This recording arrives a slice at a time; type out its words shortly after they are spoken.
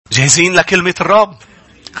جاهزين لكلمة الرب؟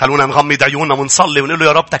 خلونا نغمض عيوننا ونصلي ونقول له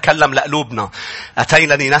يا رب تكلم لقلوبنا.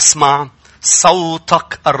 أتينا لنسمع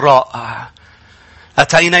صوتك الرائع.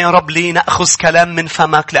 أتينا يا رب لنأخذ كلام من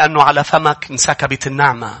فمك، لأنه على فمك انسكبت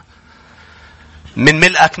النعمة. من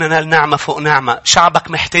ملئك ننال نعمة فوق نعمة.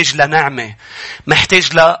 شعبك محتاج لنعمة،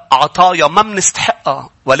 محتاج لعطايا ما بنستحقها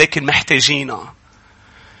ولكن محتاجينها.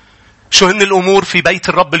 شو هن الأمور في بيت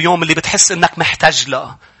الرب اليوم اللي بتحس إنك محتاج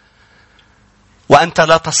لها وأنت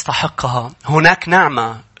لا تستحقها؟ هناك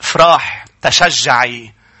نعمة. افرح،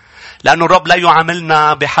 تشجعي، لأن الرب لا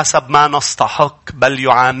يعاملنا بحسب ما نستحق، بل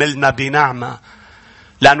يعاملنا بنعمة،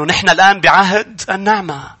 لأنه نحن الآن بعهد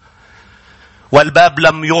النعمة، والباب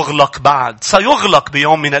لم يغلق بعد. سيغلق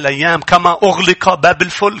بيوم من الأيام كما أغلق باب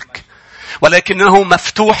الفلك، ولكنه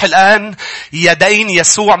مفتوح الآن. يدين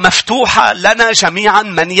يسوع مفتوحة لنا جميعا.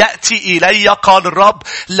 من يأتي إلي قال الرب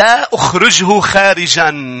لا أخرجه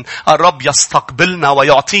خارجا. الرب يستقبلنا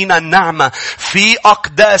ويعطينا النعمة في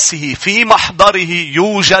أقداسه. في محضره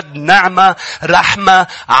يوجد نعمة، رحمة،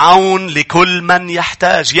 عون لكل من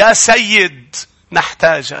يحتاج. يا سيد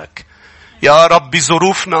نحتاجك يا رب،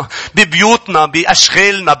 بظروفنا، ببيوتنا،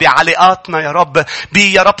 بأشغالنا، بعلاقاتنا يا رب،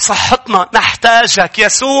 يا رب صحتنا. نحتاجك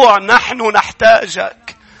يسوع، نحن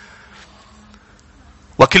نحتاجك.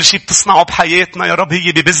 وكل شيء بتصنعه بحياتنا يا رب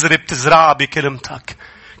هي ببذرة بتزرعها بكلمتك.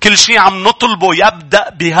 كل شيء عم نطلبه يبدأ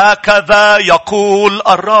بهكذا يقول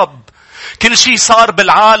الرب. كل شيء صار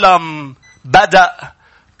بالعالم بدأ،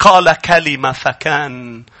 قال كلمة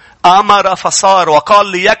فكان، أمر فصار، وقال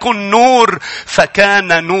ليكن نور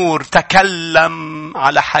فكان نور. تكلم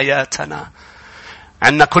على حياتنا.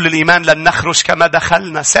 عندنا كل الإيمان لن نخرج كما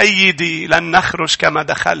دخلنا. سيدي لن نخرج كما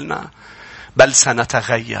دخلنا، بل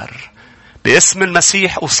سنتغير. باسم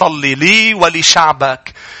المسيح أصلي لي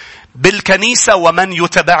ولشعبك بالكنيسة ومن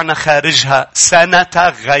يتبعنا خارجها،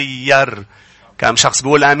 سنتغير. كم شخص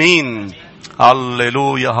بيقول آمين؟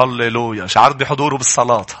 هللويا هللويا. شعرت بحضوره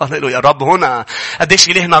بالصلاة. هللويا. الرب هنا قديش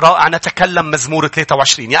إلهنا رائع. نتكلم مزمور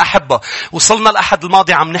 23. يا أحبة، وصلنا الأحد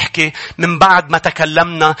الماضي عم نحكي من بعد ما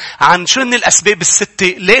تكلمنا عن شو هن الأسباب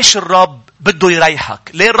الستة ليش الرب بده يريحك.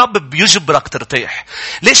 ليه الرب بيجبرك ترتاح؟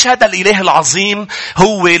 ليش هذا الإله العظيم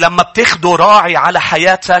هو لما بتاخده راعي على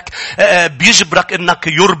حياتك بيجبرك إنك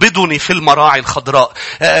يربدني في المراعي الخضراء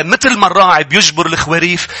مثل ما الراعي بيجبر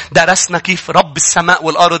الخواريف. درسنا كيف رب السماء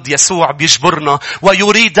والأرض يسوع بيجبرنا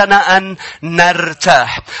ويريدنا أن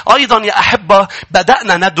نرتاح. أيضا يا أحبة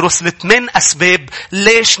بدأنا ندرس 8 أسباب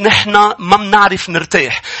ليش نحن ما بنعرف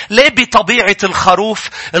نرتاح. ليه بطبيعة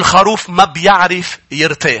الخروف ما بيعرف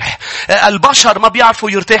يرتاح. البشر ما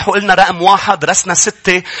بيعرفوا يرتاحوا. قلنا رقم 1، درسنا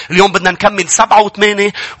 6. اليوم بدنا نكمل 7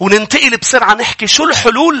 و8 وننتقل بسرعة نحكي شو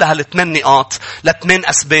الحلول ل8 نقاط، ل8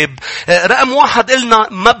 أسباب. رقم 1 قلنا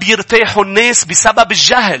ما بيرتاحوا الناس بسبب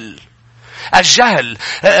الجهل.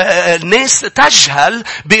 الناس تجهل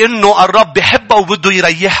بأنه الرب بيحبها وبده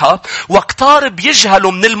يريحها، وكتار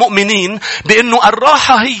بيجهلوا من المؤمنين بأنه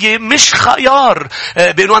الراحة هي مش خيار،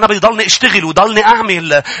 بأنه أنا بيضلني اشتغل وضلني أعمل.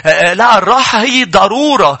 لا، الراحة هي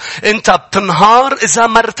ضرورة. أنت بتنهار إذا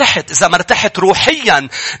ما ارتحت روحيا،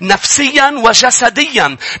 نفسيا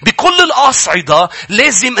وجسديا. بكل الأصعدة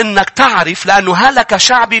لازم أنك تعرف، لأنه هلك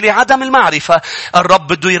شعبي لعدم المعرفة. الرب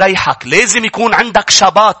بده يريحك. لازم يكون عندك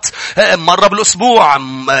شبات مرة بالأسبوع،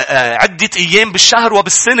 عدة أيام بالشهر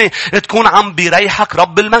وبالسنة تكون عم بيريحك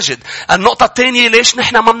رب المجد. النقطة الثانية ليش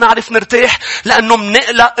نحن ما بنعرف نرتاح؟ لأنه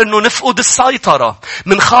منقلق أنه نفقد السيطرة.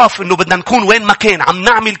 منخاف أنه بدنا نكون وين ما كان عم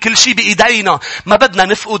نعمل كل شيء بإيدينا، ما بدنا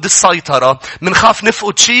نفقد السيطرة. منخاف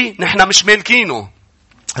نفقد شيء نحن مش مالكينه.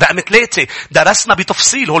 رقم 3 درسنا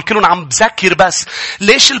بتفصيل، هو كلهم عم بذكر بس.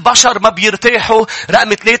 ليش البشر ما بيرتاحوا؟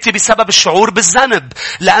 رقم 3 بسبب الشعور بالذنب.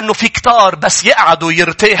 لأنه في كتار بس يقعدوا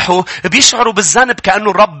يرتاحوا بيشعروا بالذنب،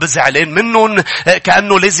 كأنه الرب زعلان منهم،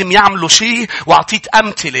 كأنه لازم يعملوا شيء. وعطيت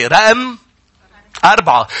أمثلة. رقم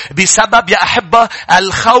 4 بسبب يا أحبة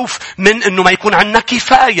الخوف من أنه ما يكون عندنا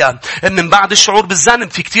كفاية. من بعد الشعور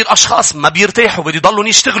بالذنب في كتير أشخاص ما بيرتاحوا، بده يضلوا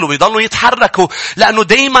يشتغلوا، بيضلوا يتحركوا، لأنه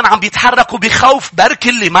دايما عم بيتحركوا بخوف برك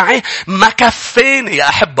اللي معي ما كفاني يا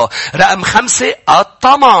أحبة. رقم 5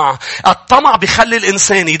 الطمع بيخلي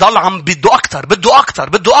الإنسان يضل عم بده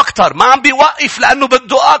أكتر، ما عم بيوقف لأنه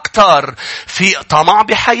بده أكتر. في طمع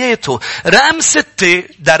بحياته. رقم 6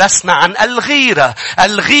 درسنا عن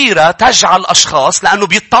الغيرة تجعل أشخاص لأنه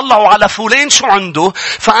بيطلعوا على فلان شو عنده،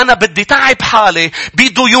 فأنا بدي تعب حالي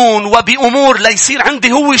بديون وبأمور ليصير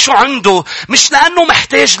عندي هو شو عنده، مش لأنه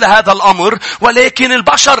محتاج لهذا الأمر، ولكن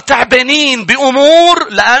البشر تعبانين بأمور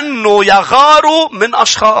لأنه يغاروا من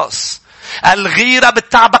أشخاص. الغيرة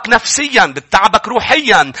بتتعبك نفسيا، بتتعبك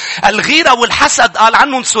روحيا. الغيرة والحسد قال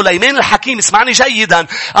عنهم سليمان الحكيم، اسمعني جيدا،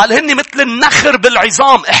 قال هن مثل النخر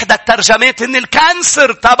بالعظام. إحدى الترجمات هن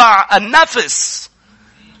الكانسر تبع النفس.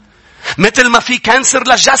 مثل ما في كانسر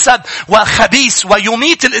للجسد وخبيث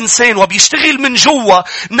ويميت الإنسان وبيشتغل من جوا،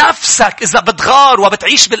 نفسك إذا بتغار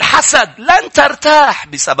وبتعيش بالحسد لن ترتاح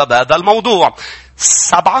بسبب هذا الموضوع.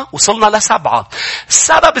 7 وصلنا ل7.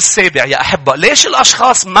 السبب السابع يا أحبة، ليش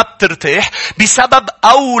الأشخاص ما بترتاح؟ بسبب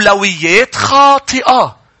أولويات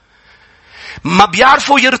خاطئة. ما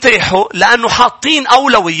بيعرفوا يرتاحوا لأنه حاطين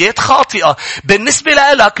أولويات خاطئة. بالنسبة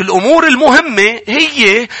لك الأمور المهمة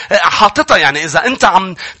هي حاططها. يعني إذا أنت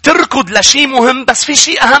عم تركض لشيء مهم بس في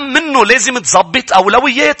شيء أهم منه، لازم تضبط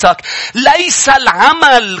أولوياتك. ليس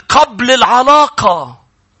العمل قبل العلاقة.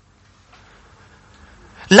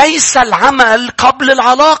 ليس العمل قبل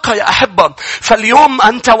العلاقة يا أحبة. فاليوم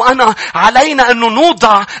أنت وأنا علينا أن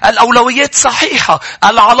نوضع الأولويات صحيحة.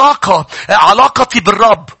 العلاقة، علاقتي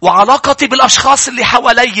بالرب وعلاقتي بالأشخاص اللي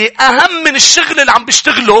حوالي أهم من الشغل اللي عم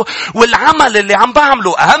بشتغله والعمل اللي عم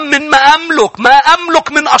بعمله. أهم من ما أملك. ما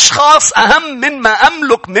أملك من أشخاص أهم من ما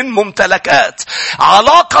أملك من ممتلكات.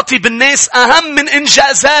 علاقتي بالناس أهم من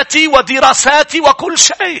إنجازاتي ودراساتي وكل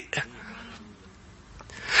شيء.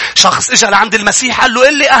 شخص اجى لعند المسيح قال له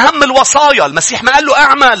قل لي اهم الوصايا. المسيح ما قال له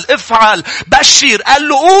اعمل افعل بشر، قال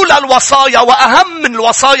له اولى الوصايا واهم من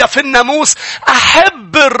الوصايا في الناموس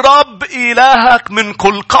احب الرب الهك من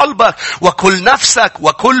كل قلبك وكل نفسك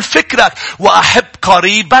وكل فكرك واحب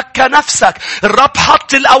قريبك كنفسك. الرب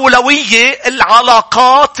حط الاولويه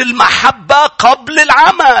العلاقات، المحبه قبل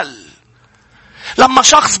العمل. لما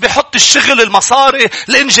شخص بيحط الشغل، المصاري،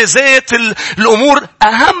 الإنجازات، الأمور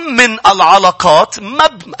أهم من العلاقات، ما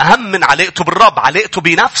أهم من علاقته بالرب، علاقته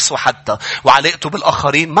بنفسه حتى وعلاقته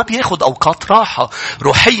بالآخرين، ما بياخد أوقات راحة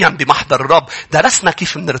روحيا بمحضر الرب. درسنا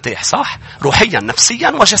كيف نرتاح صح؟ روحيا نفسيا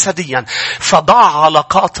وجسديا. فضع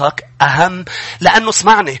علاقاتك أهم. لأنه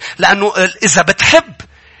اسمعني، لأنه إذا بتحب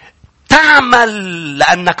تعمل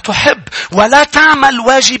لأنك تحب ولا تعمل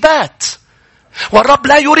واجبات. والرب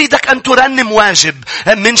لا يريدك أن ترنم واجب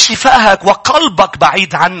من شفاهك وقلبك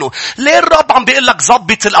بعيد عنه. ليه الرب عم بيقول لك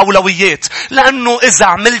ضبط الأولويات؟ لأنه إذا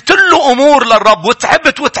عملت له أمور للرب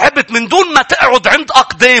وتعبت من دون ما تقعد عند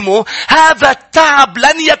أقدامه، هذا التعب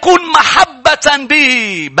لن يكون محبة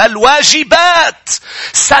به بل واجبات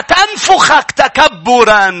ستنفخك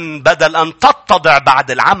تكبرا بدل أن تتضع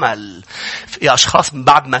بعد العمل. في أشخاص من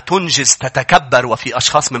بعد ما تنجز تتكبر، وفي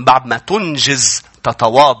أشخاص من بعد ما تنجز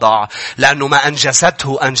تتواضع، لأنه ما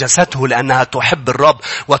أنجزته لأنها تحب الرب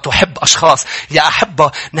وتحب أشخاص. يا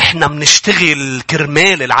أحبة، نحن منشتغل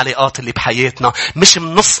كرمال العلاقات اللي بحياتنا، مش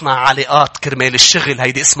منصنع علاقات كرمال الشغل.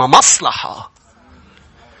 هيدي اسمها مصلحة.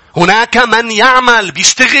 هناك من يعمل،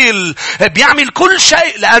 بيشتغل، بيعمل كل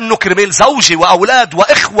شيء لأنه كرمال زوجي وأولاد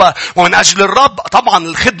وإخوة ومن أجل الرب، طبعا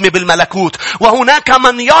الخدمة بالملكوت. وهناك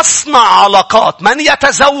من يصنع علاقات، من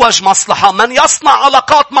يتزوج مصلحة، من يصنع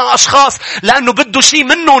علاقات مع أشخاص لأنه بده شيء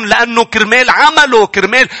منهم، لأنه كرمال عمله،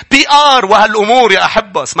 كرمال PR وهالأمور. يا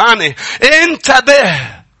أحبة اسمعني،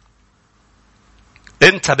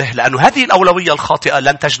 انتبه، لأنه هذه الأولوية الخاطئة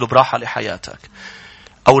لن تجلب راحة لحياتك.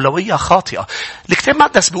 أولوية خاطئة. الكتاب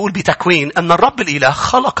المقدس بيقول بتكوين أن الرب الإله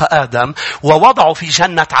خلق آدم ووضعه في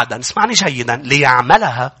جنة عدن. اسمعني جيدا،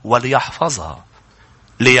 ليعملها وليحفظها.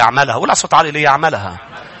 ليعملها، ولا صوت عالي، ليعملها.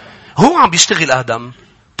 هو عم بيشتغل آدم،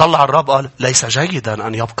 طلع الرب قال ليس جيدا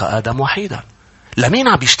أن يبقى آدم وحيدا. لمين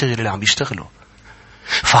عم بيشتغل اللي عم بيشتغله؟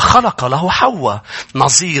 فخلق له حواء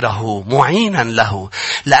نظيره معينا له،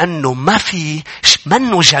 لأنه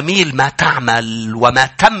منه جميل ما تعمل وما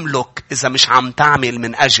تملك إذا مش عم تعمل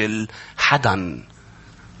من أجل حدا.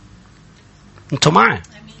 أنتوا معي؟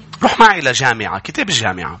 روح معي إلى جامعة، كتاب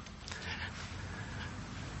الجامعة.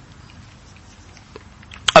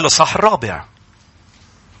 قال له صح الرابع،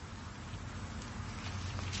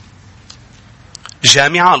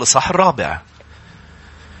 جامعة لصح الرابع.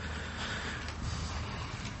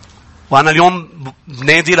 وأنا اليوم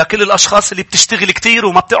بنادي لكل الأشخاص اللي بتشتغل كتير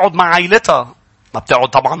وما بتقعد مع عائلتها، ما بتقعد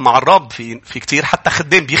طبعا مع الرب. في كتير حتى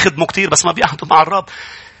خدام بيخدموا كتير بس ما بيقعدوا مع الرب،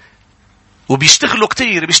 وبيشتغلوا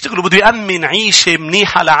كتير، بده يأمن عيشة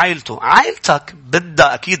منيحة لعائلته. عائلتك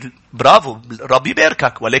بدها أكيد برافو، الرب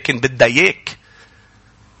يباركك، ولكن بدها إياك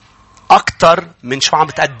أكتر من شو عم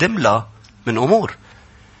بتقدم لها من أمور.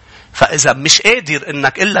 فإذا مش قادر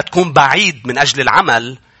إنك إلا تكون بعيد من أجل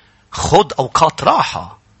العمل، خد أوقات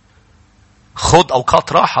راحة. خد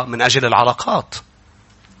أوقات راحة من أجل العلاقات.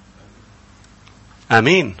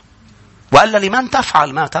 آمين. وقال لمن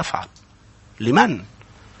تفعل ما تفعل؟ لمن؟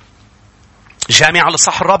 جامعة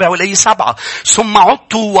للصح الرابع والآية 7. ثم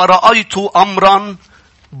عدت ورأيت أمرا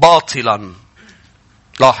باطلا.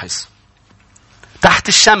 لاحظ، تحت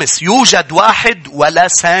الشمس يوجد واحد ولا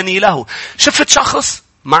ثاني له. شفت شخص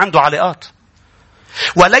ما عنده علاقات،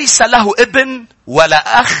 وليس له ابن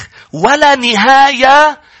ولا أخ ولا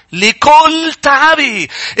نهاية لكل تعبه.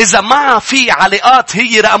 إذا ما في علاقات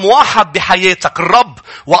هي رقم واحد بحياتك، الرب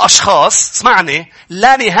وأشخاص، اسمعني،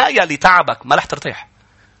 لا نهاية لتعبك. ما رح ترتاح.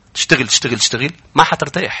 تشتغل ما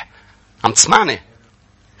حترتاح. عم تسمعني؟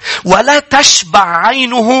 ولا تشبع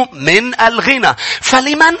عينه من الغنى.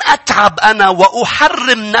 فلمن أتعب أنا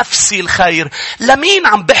وأحرم نفسي الخير؟ لمين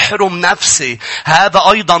عم بحرم نفسي؟ هذا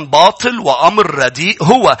أيضا باطل وأمر رديء.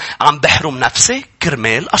 هو عم بحرم نفسي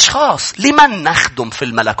كرمال أشخاص. لمن نخدم في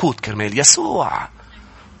الملكوت؟ كرمال يسوع.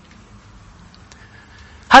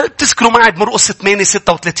 هل بتذكروا معي بمرقس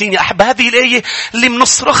 8:36 يا أحبة هذه الآية اللي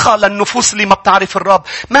منصرخها للنفوس اللي ما بتعرف الرب؟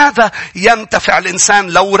 ماذا ينتفع الإنسان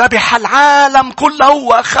لو ربح العالم كله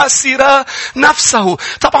وخسر نفسه؟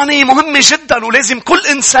 طبعا هي مهمة جدا، ولازم كل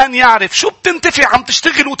إنسان يعرف شو بتنتفع عم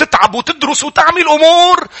تشتغل وتتعب وتدرس وتعمل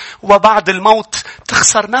أمور وبعد الموت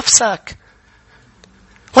تخسر نفسك.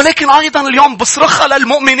 ولكن أيضا اليوم بصرخها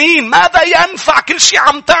للمؤمنين، ماذا ينفع كل شيء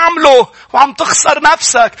عم تعمله وعم تخسر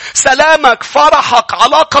نفسك؟ سلامك، فرحك،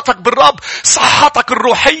 علاقتك بالرب، صحتك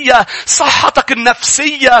الروحية، صحتك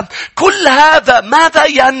النفسية، كل هذا ماذا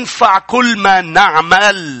ينفع كل ما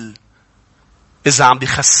نعمل إذا عم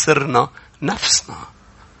بيخسرنا نفسنا؟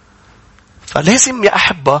 فلازم يا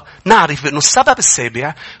أحبة نعرف أنه السبب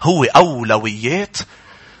السابع هو أولويات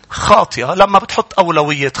خاطئة. لما بتحط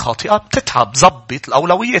أولويات خاطئة بتتعب. ضبط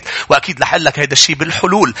الأولويات. وأكيد رح أقول لك هيدا الشيء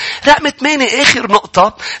بالحلول. رقم 8 آخر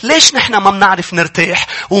نقطة. ليش نحن ما بنعرف نرتاح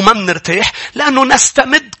وما بنرتاح؟ لأنه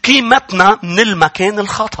نستمد قيمتنا من المكان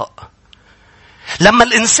الخطأ. لما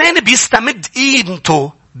الإنسان بيستمد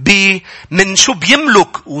قيمته من شو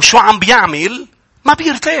بيملك وشو عم بيعمل ما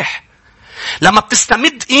بيرتاح. لما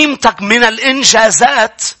بتستمد قيمتك من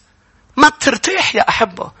الإنجازات ما بترتاح يا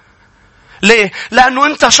أحبة. ليه؟ لأنه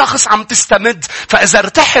أنت شخص عم تستمد، فإذا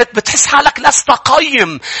ارتحت بتحس حالك لست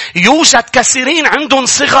قيم. يوجد كثيرين عندهم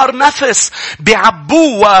صغر نفس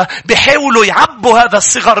بيعبوه وبيحاولوا يعبوا هذا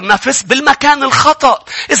الصغر نفس بالمكان الخطأ.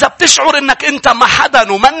 إذا بتشعر أنك أنت ما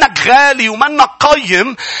حدا ومنك غالي ومنك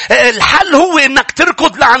قيم، الحل هو أنك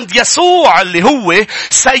تركض لعند يسوع اللي هو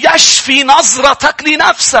سيشفي نظرتك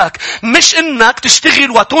لنفسك. مش أنك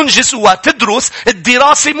تشتغل وتنجز وتدرس.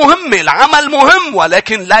 الدراسة مهمة، العمل مهم،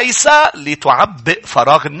 ولكن ليس لتعبئ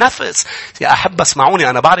فراغ النفس. يا أحب اسمعوني،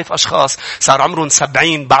 أنا بعرف أشخاص صار عمرهم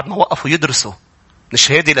 70 بعد ما وقفوا يدرسوا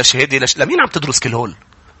لشهادة لمين عم تدرس كل هول؟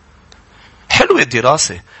 حلوة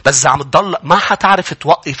الدراسة، بس إذا عم تضل ما حتعرف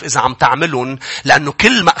توقف إذا عم تعملهم، لأنه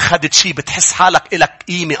كل ما أخذت شيء بتحس حالك إلك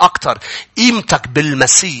قيمة أكتر. قيمتك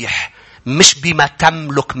بالمسيح مش بما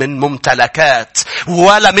تملك من ممتلكات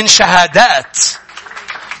ولا من شهادات.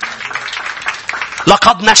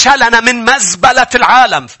 لقد نشلنا من مزبلة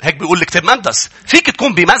العالم. هيك بيقول الكتاب المقدس. فيك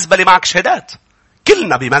تكون بمزبلة معك شهادات.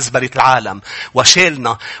 كلنا بمزبلة العالم.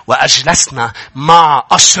 وشيلنا وأجلسنا مع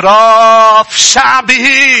أشراف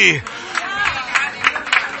شعبه.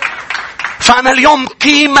 فأنا اليوم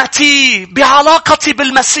قيمتي بعلاقتي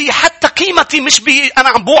بالمسيح. حتى قيمتي مش أنا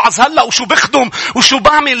عم بوعظ هلأ وشو بخدم وشو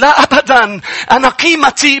بعمل. لا أبدا. أنا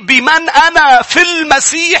قيمتي بمن أنا في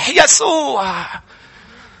المسيح يسوع.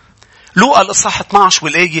 لوقا الإصحاح 12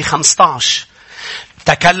 والآية 15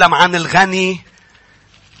 تكلم عن الغني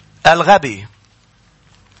الغبي.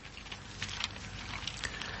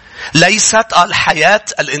 ليست الحياة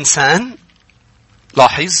الإنسان.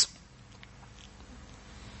 لاحظ.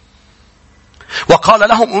 وقال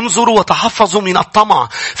لهم انظروا وتحفظوا من الطمع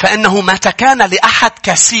فإنه متى كان لأحد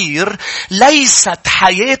كثير ليست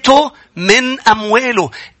حياته من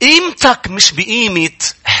أمواله. قيمتك مش بقيمة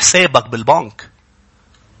حسابك بالبنك.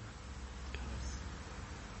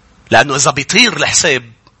 لأنه إذا بيطير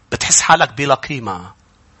الحساب بتحس حالك بلا قيمة.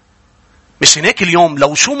 مش هناك اليوم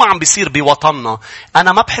لو شو ما عم بيصير بوطننا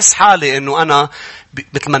أنا ما بحس حالي إنه أنا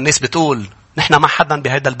مثل ما الناس بتقول نحن ما حدا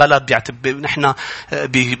بهذا البلد نحن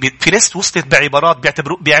في ناس وصلت بعبارات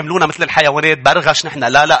بيعملونا مثل الحيوانات برغش. نحن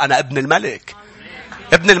لا أنا ابن الملك.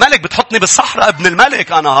 ابن الملك بتحطني بالصحراء. ابن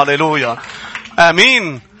الملك أنا. هاليلويا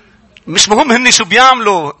آمين. مش مهم هني شو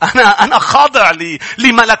بيعملوا. أنا خاضع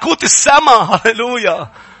لملكوت السماء.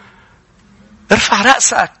 هاليلويا. ارفع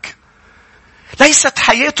رأسك. ليست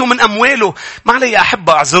حياته من أمواله. ما علي يا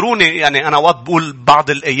أحبة اعذروني، يعني أنا وقت بقول بعض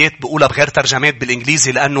الآيات بقولها بغير ترجمات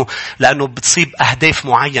بالإنجليزي لأنه بتصيب أهداف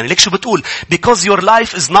معينة. ليك شو بتقول؟ Because your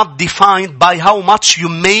life is not defined by how much you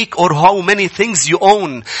make or how many things you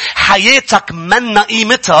own. حياتك منا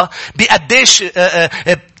قيمتها بقديش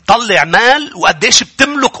بتطلع مال وقديش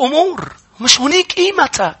بتملك أمور. مش هناك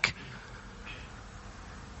قيمتك.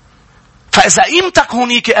 فإذا قيمتك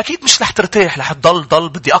هونيك أكيد مش رح ترتاح، رح تضل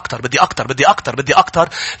بدي أكتر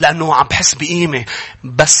لأنه عم بحس بقيمة.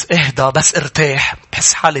 بس اهدى، بس ارتاح،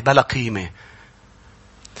 بحس حالي بلا قيمة.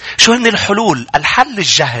 شو هن الحلول؟ الحل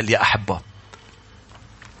الجهل يا أحبة.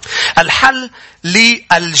 الحل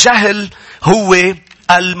للجهل هو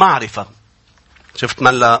المعرفة. شفت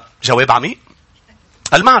ملا جواب عميق؟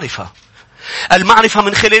 المعرفة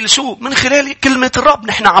من خلال شو؟ من خلال كلمة الرب.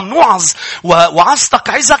 نحن عم نوعظ وعظتك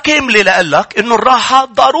عظة كاملة لقلك إنه الراحة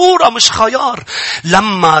ضرورة مش خيار.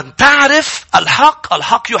 لما تعرف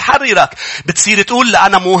الحق يحررك. بتصير تقول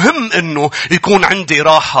أنا مهم إنه يكون عندي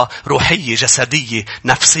راحة روحية جسدية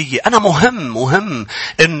نفسية. أنا مهم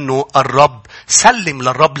إنه الرب سلم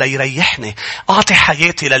للرب ليريحني. أعطي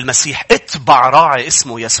حياتي للمسيح. اتبع راعي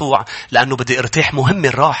اسمه يسوع لأنه بدي ارتاح. مهم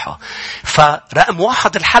الراحة. فرقم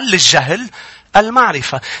واحد الحل الجهل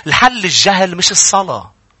المعرفة. الحل الجهل مش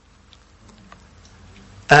الصلاة.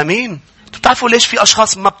 آمين. بتعرفوا ليش في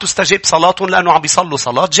أشخاص ما بتستجيب صلاتهم؟ لأنه عم بيصلوا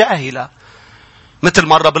صلاة جاهلة. مثل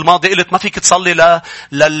مرة بالماضي قلت ما فيك تصلي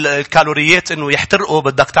للكالوريات إنه يحترقوا،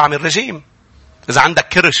 بدك تعمل رجيم. إذا عندك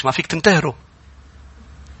كرش ما فيك تنتهره.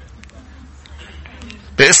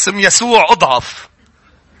 باسم يسوع أضعف.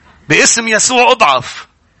 باسم يسوع أضعف.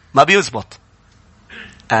 ما بيزبط.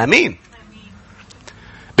 آمين.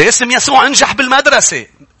 باسم يسوع انجح بالمدرسة.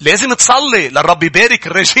 لازم تصلي للرب يبارك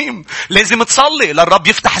الرجيم. لازم تصلي للرب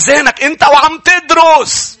يفتح ذهنك انت وعم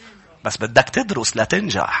تدرس. بس بدك تدرس لا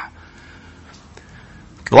تنجح.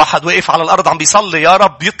 الواحد واقف على الأرض عم بيصلي يا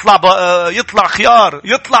رب يطلع خيار.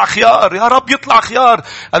 يا رب يطلع خيار.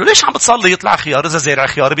 قالوا ليش عم بتصلي يطلع خيار؟ إذا زارع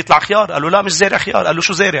خيار بيطلع خيار. قالوا لا مش زارع خيار. قالوا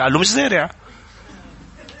شو زارع؟ قالوا مش زارع.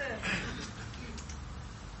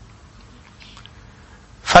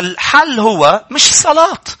 فالحل هو مش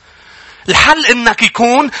صلاة. الحل إنك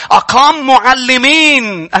يكون أقام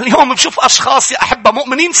معلمين. اليوم بشوف أشخاص يا أحبة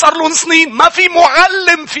مؤمنين صار لهم سنين ما في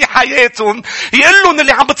معلم في حياتهم يقول لهم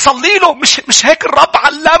اللي عم بتصلي له مش هيك الرب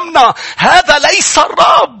علمنا. هذا ليس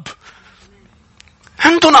الرب.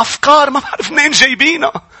 عندهم أفكار ما بعرف منين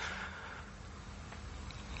جايبينها.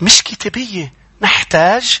 مش كتابية.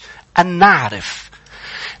 نحتاج أن نعرف.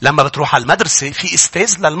 لما بتروح على المدرسة في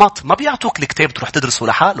استاذ للمط ما بيعطوك الكتاب تروح تدرسه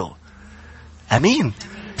لحاله. أمين.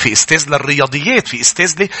 في استاذ للرياضيات. في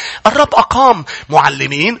استاذ الرب أقام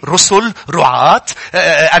معلمين، رسل، رعاة،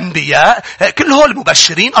 أنبياء، كل هول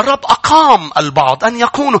مبشرين. الرب أقام البعض أن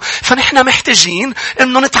يكونوا. فنحن محتاجين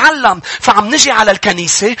إنه نتعلم. فعم نجي على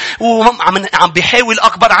الكنيسة وعم بيحاول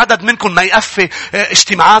أكبر عدد منكم ما يقفي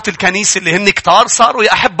اجتماعات الكنيسة اللي هن كتار صاروا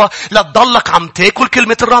يا أحبة لا تضلك عم تاكل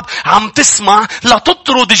كلمة الرب، عم تسمع، لا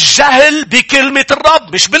تطرد الجهل بكلمة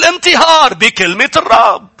الرب، مش بالانتهار، بكلمة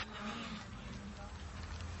الرب.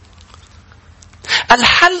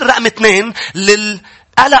 الحل رقم 2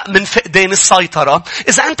 للقلق من فقدان السيطرة.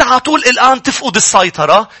 إذا أنت عطول الآن تفقد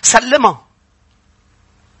السيطرة سلمها.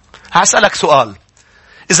 هسألك سؤال.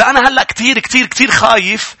 إذا أنا هلأ كتير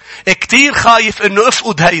خايف إنه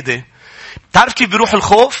أفقد هيدا، تعرف كيف بيروح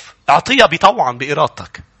الخوف؟ أعطيها بطوعا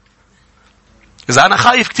بإرادتك. إذا أنا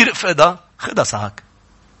خايف كتير أفقدها خدها سهك.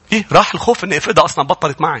 راح الخوف إني أفقدها أصلا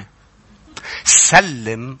بطلت معي.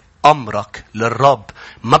 سلم أمرك للرب.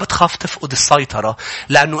 ما بتخاف تفقد السيطرة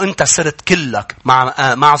لأنه أنت صرت كلك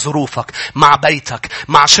مع ظروفك، مع بيتك،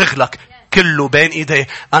 مع شغلك، كله بين إيديه.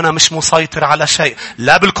 أنا مش مسيطر على شيء،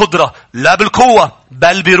 لا بالقدرة لا بالقوة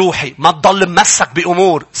بل بروحي. ما تضل ممسك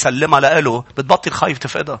بأمور. سلمها لإله. بتبطل خايف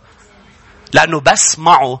تفقدها لأنه بس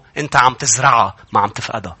معه أنت عم تزرعها ما عم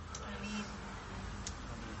تفقدها.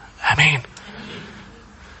 أمين.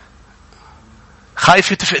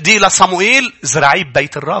 خايف تفقديه لصموئيل، زرعيه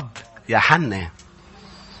ببيت الرب. يا حنة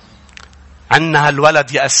عنا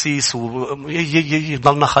هالولد يا أسيس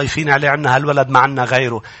ضلنا خايفين عليه. عنا هالولد ما عنا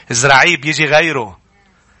غيره. زرعيه بيجي غيره.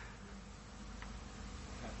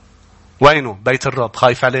 وينه؟ بيت الرب.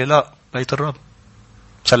 خايف عليه؟ لا، بيت الرب.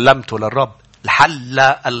 سلمته للرب. الحل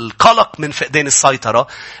القلق من فقدان السيطرة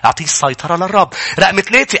أعطيه السيطرة للرب. رقم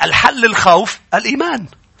 3 الحل الخوف الإيمان.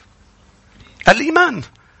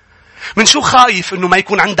 من شو خايف؟ إنه ما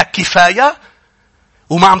يكون عندك كفاية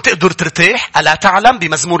وما عم تقدر ترتاح. ألا تعلم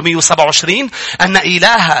بمزمور 127 أن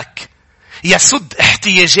إلهك يسد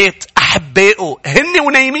احتياجات أحبائه هن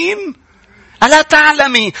ونايمين؟ ألا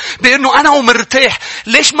تعلمي بأنه أنا ومرتاح؟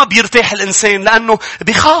 ليش ما بيرتاح الإنسان؟ لأنه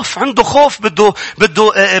بيخاف. عنده خوف. بده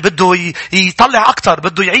يطلع أكتر.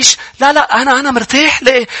 بده يعيش. لا أنا مرتاح.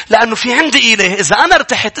 ليه؟ لأنه في عندي إله. إذا أنا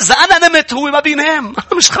ارتحت، إذا أنا نمت، هو ما بينام.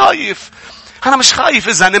 أنا مش خايف. أنا مش خايف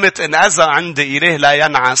إذا نمت إن أذى عندي إله لا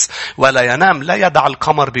ينعس ولا ينام. لا يدع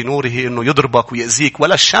القمر بنوره إنه يضربك ويأذيك،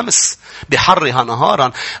 ولا الشمس بحرها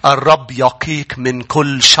نهارا. الرب يقيك من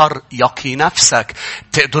كل شر، يقي نفسك.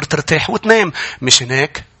 تقدر ترتاح وتنام. مش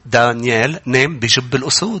هيك دانيال نام بجب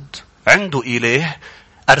الأسود. عنده إله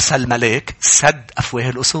أرسل ملاك سد أفواه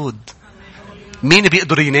الأسود. مين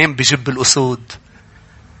بيقدر ينام بجب الأسود؟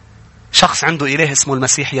 شخص عنده إله اسمه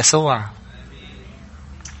المسيح يسوع.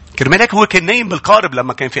 كرمالك هو كان نايم بالقارب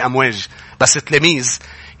لما كان في أمواج، بس التلاميذ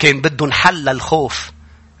كان بدهم حل الخوف.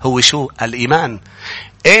 هو شو؟ الإيمان.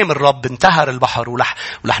 قام الرب انتهر البحر، ورح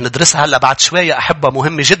ندرسها هلا بعد شوية أحبة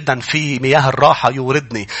مهمة جدا في مياه الراحة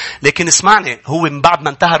يوردني. لكن اسمعني، هو من بعد ما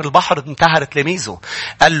انتهر البحر انتهر تلاميذه.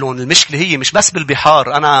 قال لهم المشكلة هي مش بس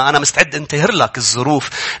بالبحار، أنا مستعد انتهر لك الظروف،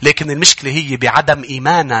 لكن المشكلة هي بعدم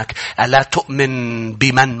إيمانك. ألا تؤمن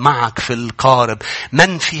بمن معك في القارب؟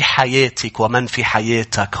 من في حياتك ومن في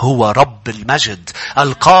حياتك هو رب المجد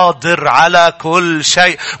القادر على كل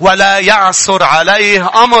شيء ولا يعثر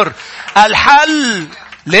عليه أمر. الحل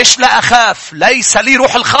ليش لا أخاف؟ ليس لي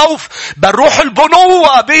روح الخوف بل روح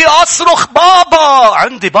البنوة. بي أصرخ بابا.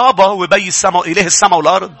 عندي بابا هو بي السماء، إله السماء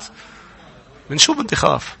والأرض. من شو بدي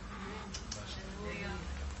خاف؟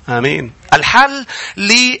 آمين. الحل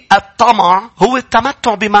للطمع هو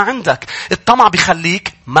التمتع بما عندك. الطمع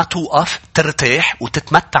بيخليك ما توقف ترتاح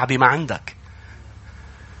وتتمتع بما عندك.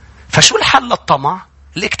 فشو الحل للطمع؟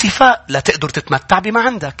 الاكتفاء. لا تقدر تتمتع بما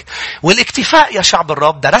عندك. والاكتفاء يا شعب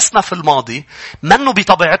الرب درسنا في الماضي منه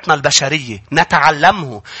بطبيعتنا البشرية،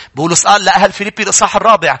 نتعلمه. بولس قال لأهل فيليبي الإصحاح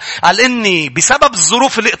 4 قال إني بسبب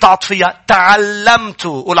الظروف اللي قطعت فيها تعلمت.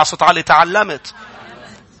 قول على صوت عالي تعلمت.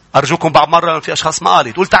 أرجوكم بعد مرة في أشخاص ما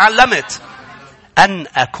قالت. قول تعلمت أن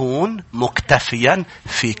أكون مكتفيا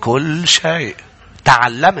في كل شيء.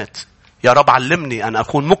 تعلمت. يا رب علمني أن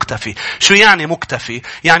أكون مكتفي. شو يعني مكتفي؟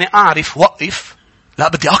 يعني أعرف وقف. لا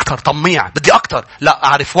بدي أكتر تطميع، بدي أكتر. لا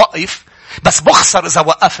أعرف وقف، بس بخسر إذا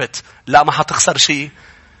وقفت. لا ما هتخسر شيء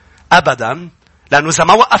أبدا، لأنه إذا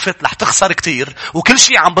ما وقفت رح تخسر كتير. وكل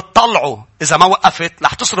شيء عم بتطلعه إذا ما وقفت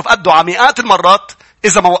رح تصرف قده عمئات المرات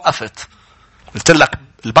إذا ما وقفت. قلت لك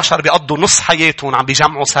البشر بيقضوا نص حياتهم عم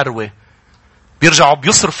بيجمعوا ثروة، بيرجعوا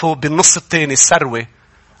بيصرفوا بالنص التاني الثروة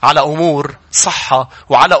على أمور صحة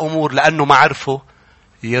وعلى أمور لأنه ما عرفوا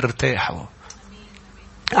يرتاحوا.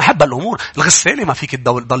 أحب الأمور. الغسالة ما فيك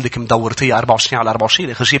تضلك مدورتيها 24 على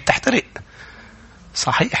 24، آخر شيء بتحترق.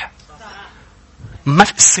 صحيح. ما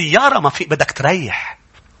في السيارة ما في، بدك تريح.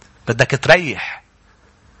 بدك تريح.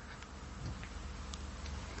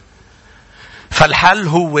 فالحل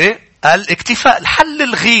هو الاكتفاء. الحل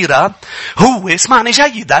الغيرة هو، اسمعني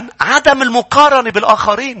جيدا، عدم المقارنة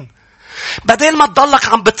بالآخرين. بدل ما تضلك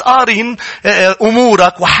عم بتقارن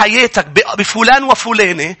أمورك وحياتك بفلان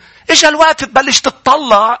وفلانة، إجا الوقت تبلش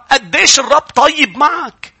تتطلع قديش الرب طيب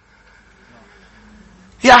معك.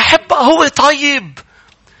 يا أحبة هو طيب.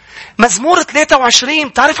 مزمور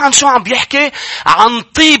 23 تعرف عن شو عم بيحكي؟ عن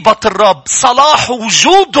طيبة الرب، صلاحه،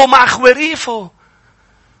 وجوده مع خواريفه.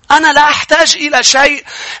 أنا لا أحتاج إلى شيء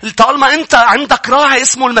طالما أنت عندك راعي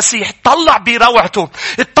اسمه المسيح. اطلع بروعته،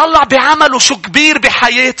 اطلع بعمله شو كبير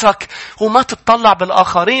بحياتك، وما تطلع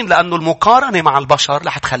بالآخرين، لأنه المقارنة مع البشر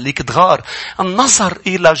رح تخليك تغار. النظر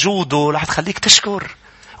إلى جوده رح تخليك تشكر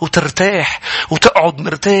وترتاح وتقعد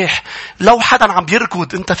مرتاح. لو حدا عم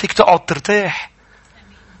بيركض أنت فيك تقعد ترتاح.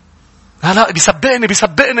 لا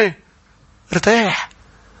بيسبقني ارتاح.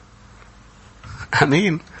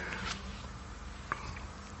 أمين.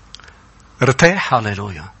 ارتاح.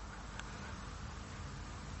 هاليلويا.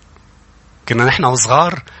 كنا نحن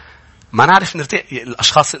وصغار ما نعرف نرتاح.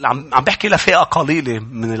 الأشخاص اللي عم بحكي لفئة قليلة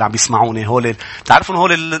من اللي عم بيسمعوني، هول تعرفون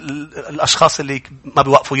هول الأشخاص اللي ما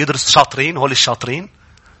بيوقفوا يدرسوا، شاطرين. هول الشاطرين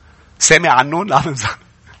سامع عنهم. لا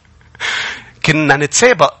كنا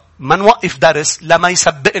نتسابق ما نوقف درس لما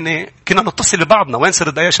يسبقني. كنا نتصل ببعضنا، وين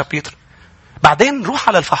صرت يا بيتر؟ بعدين نروح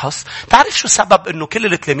على الفحص. تعرف شو السبب انه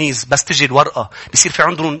كل التلاميذ بس تجي الورقة بيصير في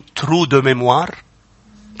عندهم ترو دو ميموار؟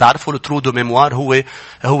 تعرفوا الترو دو ميموار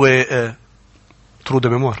هو ترو دو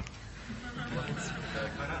ميموار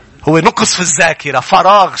هو نقص في الذاكرة،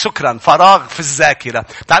 فراغ. شكرا، فراغ في الذاكرة.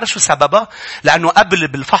 تعرف شو سببها؟ لأنه قبل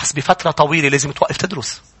بالفحص بفترة طويلة لازم توقف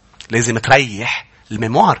تدرس، لازم تريح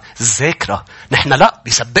الميموار، الذاكرة. نحن لا،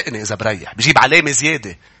 بيسبقني إذا بريح، بيجيب علامة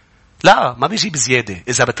زيادة. لا ما بيجيب زيادة.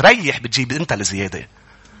 إذا بتريح بتجيب أنت الزيادة،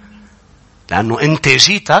 لأنه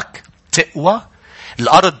إنتاجيتك تقوى.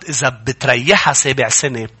 الأرض إذا بتريحها 7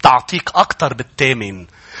 سنة بتعطيك أكتر بالثامن.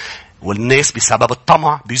 والناس بسبب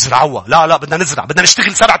الطمع بيزرعوها. لا بدنا نزرع، بدنا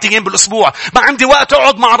نشتغل 7 أيام بالأسبوع. ما عندي وقت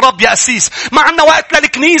أقعد مع الرب يا أسيس. ما عندنا وقت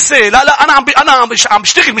للكنيسة. لا أنا مش عم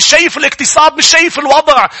بشتغل، مش شايف الاقتصاد، مش شايف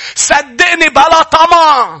الوضع. صدقني بلا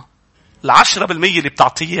طمع. 10% اللي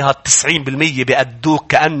بتعطيها 90%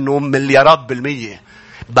 بيأدوك كأنه مليارات بالمية.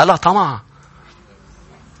 بلا طمع.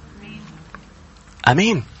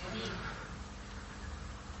 أمين.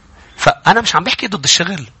 فأنا مش عم بحكي ضد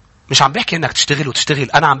الشغل، مش عم بحكي انك تشتغل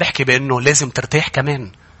وتشتغل. انا عم بحكي بانه لازم ترتاح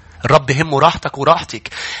كمان. الرب يهمه راحتك وراحتك.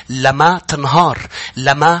 لما تنهار،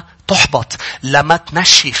 لما تحبط، لما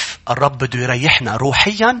تنشف، الرب بده يريحنا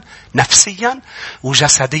روحيا، نفسيا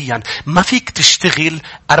وجسديا. ما فيك تشتغل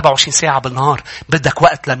 24 ساعة بالنهار. بدك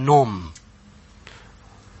وقت للنوم.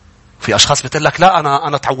 في اشخاص بتقول لك لا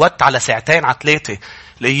انا تعودت على 2 على 3.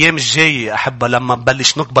 الايام الجايه احبها لما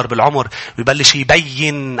نبلش نكبر بالعمر ويبلش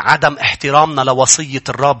يبين عدم احترامنا لوصيه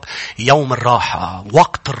الرب. يوم الراحه،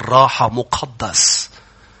 وقت الراحه مقدس.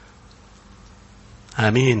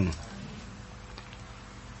 امين.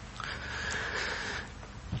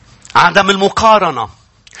 عدم المقارنه.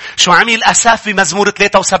 شو عمل اساف بمزمور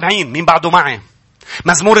 73؟ مين بعده معي؟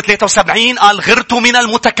 مزمور 73 قال غرت من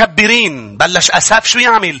المتكبرين. بلش أساف شو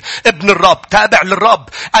يعمل؟ ابن الرب، تابع للرب،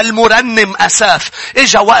 المرنم أساف.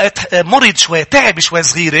 اجا وقت مرض شوي، تعب شوي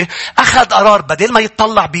صغيرة، أخذ قرار بدل ما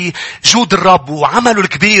يتطلع بجود الرب وعمله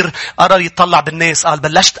الكبير، قرر يتطلع بالناس. قال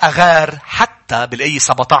بلشت أغار حتى بالآية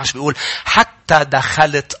 17 بيقول حتى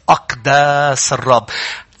دخلت أقداس الرب.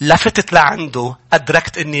 لفتت لعنده،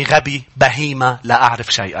 أدركت أني غبي بهيمة لا أعرف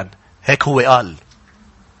شيئا. هيك هو قال.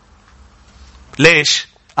 ليش؟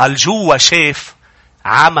 قال جوا شاف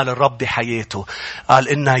عمل الرب بحياته. قال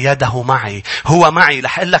إن يده معي، هو معي.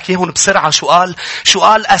 رح أقول لك إياهم بسرعة. شو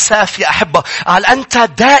قال أساف يا أحبة؟ قال أنت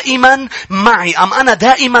دائما معي، أم أنا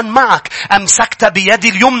دائما معك. أمسكت بيدي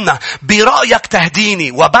اليمنى، برأيك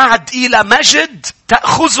تهديني، وبعد إلى مجد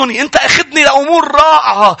تأخذني. أنت أخذني لأمور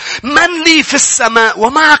رائعة. من لي في السماء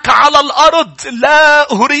ومعك على الأرض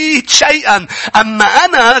لا أريد شيئا. أما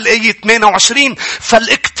أنا الآية 28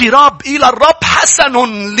 فالاقتراب إلى الرب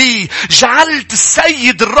حسن لي. جعلت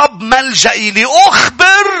السيد الرب ملجئي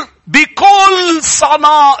لأخبر بكل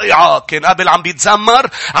صنائع. كان قبل عم بيتذمر،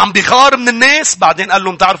 عم بيغار من الناس. بعدين قال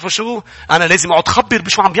لهم تعرفوا شو؟ أنا لازم أقعد خبر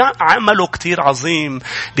بشو عم بيعملوا كتير عظيم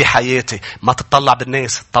بحياتي. ما تطلع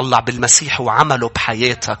بالناس، تطلع بالمسيح وعمله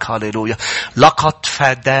بحياتك. هاليلويا. لقد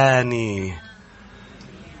فداني،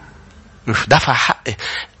 دفع حقي.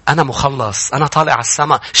 أنا مخلص، أنا طالع على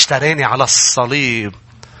السماء، اشتراني على الصليب.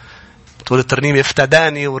 تقول الترنيمة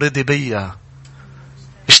افتداني ورضي بيا،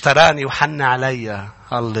 اشتراني وحن عليا.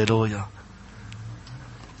 هاليلويا.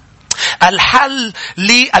 الحل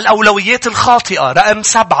للأولويات الخاطئة رقم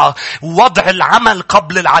 7 وضع العمل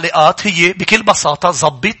قبل العلاقات هي بكل بساطة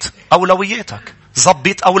ضبط أولوياتك.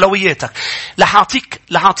 ضبط أولوياتك.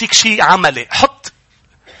 لحاعطيك شيء عملي. حط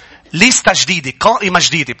ليستة جديدة، قائمة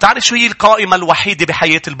جديدة. بتعرف شو هي القائمة الوحيدة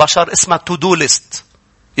بحياة البشر؟ اسمها to do list.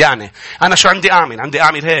 يعني أنا شو عندي أعمل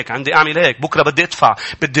هيك، عندي أعمل هيك، بكرة بدي أدفع،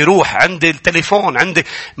 بدي روح، عندي التليفون، عندي.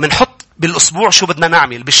 منحط بالأسبوع شو بدنا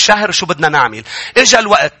نعمل، بالشهر شو بدنا نعمل. إجا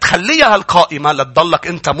الوقت تخليها هالقائمة لتضلك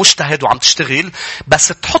أنت مجتهد وعم تشتغل، بس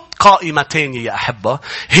تحط قائمة تانية يا أحبة،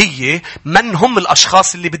 هي من هم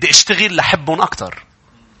الأشخاص اللي بدي أشتغل لحبهم أكتر.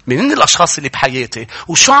 من الأشخاص اللي بحياتي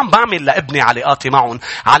وشو عم بعمل لأبني علاقاتي معهم.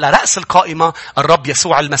 على رأس القائمة الرب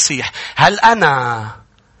يسوع المسيح. هل أنا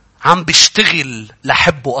عم بشتغل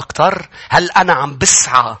لحبه أكتر؟ هل أنا عم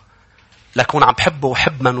بسعى لكون عم بحبه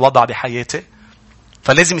وحب من وضع بحياتي؟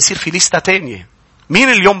 فلازم يصير في ليستة تانية. مين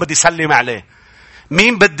اليوم بدي سلم عليه؟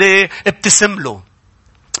 مين بدي ابتسم له؟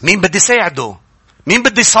 مين بدي ساعده؟ مين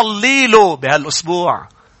بدي صلي له بهالأسبوع؟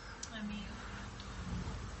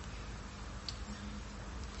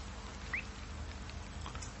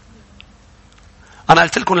 أنا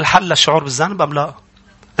قلت لكم الحل للشعور بالذنب أم لا؟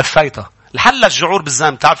 افايته. الحل للشعور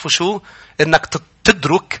بالذنب تعرفوا شو؟ إنك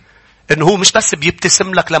تدرك إنه هو مش بس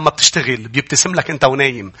بيبتسم لك لما بتشتغل، بيبتسم لك أنت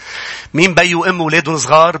ونايم. مين بي وأم ولادهم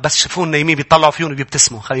صغار بس شوفون نايمين بيطلعوا فيهم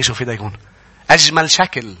وبيبتسموا. خليه يشوف ايديهم. أجمل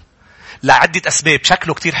شكل لعدة أسباب.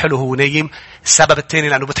 شكله كتير حلو هو نايم. السبب الثاني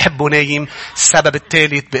لأنه بتحبه نايم. السبب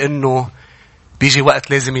الثالث بأنه بيجي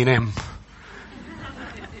وقت لازم ينام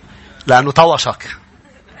لأنه طوشك.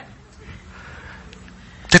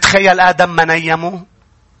 تتخيل آدم ما نيمه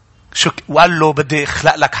وقال له بدي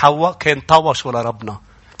اخلق لك حواء، كان طوش ولا ربنا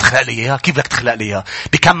تخلق لي اياها. كيف بدك تخلق لي اياها؟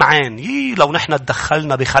 بكم عين؟ لو نحن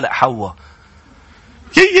تدخلنا بخلق حواء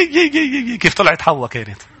كيف طلعت حواء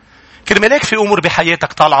كانت. كرمالك في امور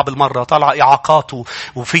بحياتك طالعه بالمره، طالعه اعاقات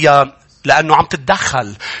وفيها لانه عم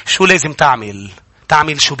تتدخل. شو لازم تعمل؟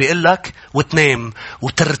 تعمل شو بيقلك وتنام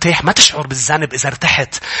وترتاح. ما تشعر بالذنب إذا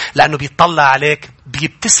ارتحت، لأنه بيطلع عليك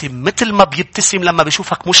بيبتسم مثل ما بيبتسم لما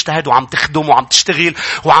بيشوفك مجتهد وعم تخدم وعم تشتغل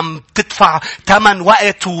وعم تدفع ثمن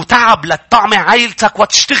وقت وتعب لتطعمي عائلتك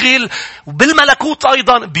وتشتغل. وبالملكوت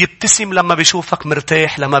أيضا بيبتسم لما بيشوفك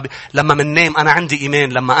مرتاح. لما مننام، أنا عندي إيمان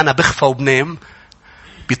لما أنا بخفى وبنام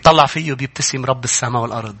بيطلع فيه وبيبتسم رب السماء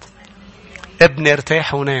والأرض. ابني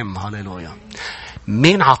ارتاح ونام. هاليلويا.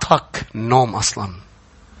 مين عطاك النوم أصلا؟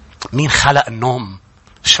 مين خلق النوم؟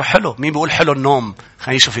 شو حلو. مين بيقول حلو النوم؟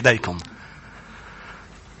 خليني نشوف ايديكم.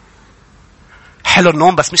 حلو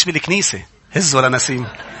النوم بس مش بالكنيسة. هز ولا نسيم.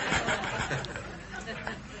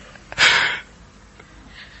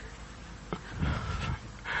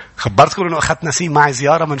 خبرتكم انه اخذت نسيم معي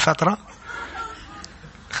زيارة من فترة.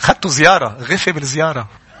 اخذته زيارة، غفي بالزيارة.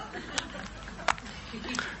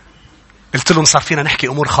 قلت لهم صار فينا نحكي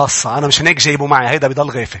امور خاصة، انا مش هيك جايبه معي، هيدا بيضل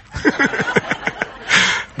غافي.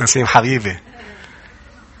 نسيم حبيبي،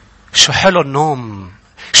 شو حلو النوم،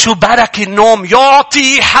 شو بركة النوم.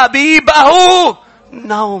 يعطي حبيبه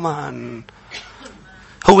نوما.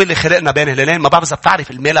 هو اللي خلقنا بين هلالين. ما بعرف إذا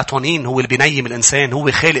بتعرف الميلاتونين هو اللي بينيم الإنسان.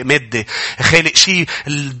 هو خالق مادة، خالق شيء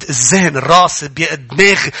الذهن، الراس،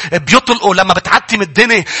 الدماغ بيطلقه لما بتعتم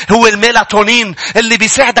الدنيا. هو الميلاتونين اللي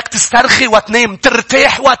بيساعدك تسترخي وتنام،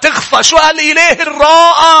 ترتاح وتخفى. شو هالإله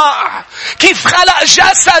الرائع، كيف خلق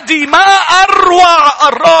جسدي، ما أروع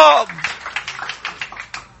الرب.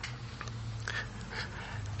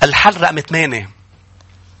 الحل رقم 8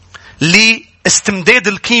 لاستمداد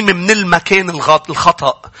القيمة من المكان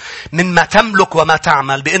الخطأ، من ما تملك وما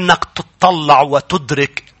تعمل، بأنك تطلع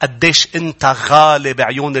وتدرك قديش أنت غالي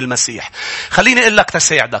بعيون المسيح. خليني أقول لك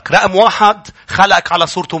تساعدك. رقم 1، خلقك على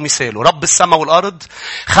صورته ومثاله. رب السماء والأرض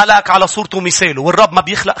خلقك على صورته ومثاله. والرب ما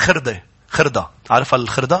بيخلق خردة. عارف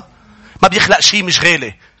الخردة؟ ما بيخلق شيء مش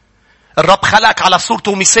غالي. الرب خلقك على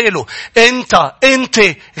صورته ومثاله.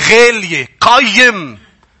 أنت غالية،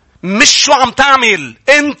 قيم. مش شو عم تعمل،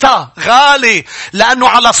 انت غالي لانه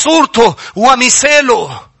على صورته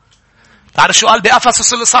ومثاله. تعرف شو قال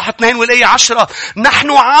بأفسس الإصحاح 2 والآية 10؟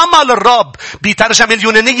 نحن عمل الرب. بترجمة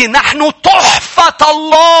اليونانية نحن تحفة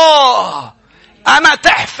الله. انا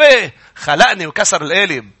تحفة، خلقني وكسر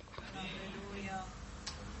القالب.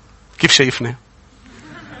 كيف شايفني؟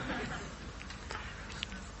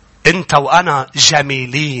 انت وانا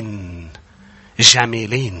جميلين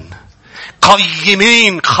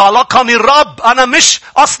قيمين. خلقني الرب. أنا مش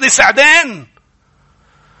أصلي سعدان،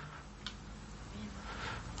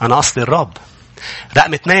 أنا أصلي الرب.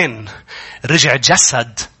 رقم 2، رجع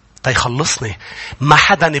جسد تيخلصني. ما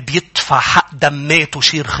حدا بيدفع حق دماته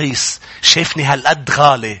شي رخيص. شايفني هالقد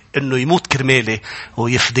غالي إنه يموت كرمالي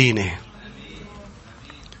ويفديني.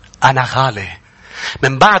 أنا غالي.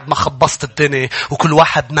 من بعد ما خبصت الدنيا وكل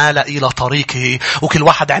واحد مال إلى طريقه وكل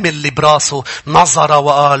واحد عمل اللي براسه، نظر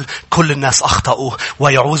وقال كل الناس أخطأوا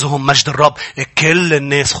ويعوزهم مجد الرب. كل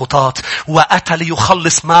الناس خطاة وأتى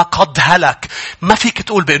ليخلص ما قد هلك. ما فيك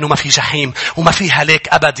تقول بأنه ما في جحيم وما في هلاك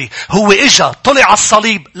أبدي. هو إجا طلع على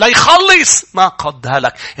الصليب ليخلص ما قد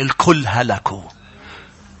هلك. الكل هلكوا،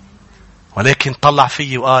 ولكن طلع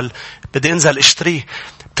فيه وقال بدي انزل اشتريه.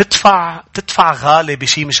 تدفع غالي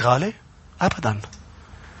بشي مش غالي أبدا.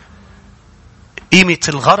 قيمة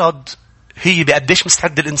الغرض هي بقديش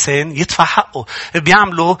مستعد الإنسان يدفع حقه.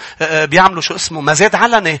 بيعملوا شو اسمه مزاد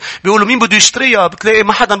علني. بيقولوا مين بده يشتريها، بتلاقي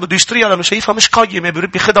ما حدا بده يشتريها لأنه شايفها مش قيمة.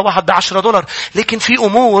 بياخدها واحد $10. لكن في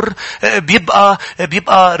أمور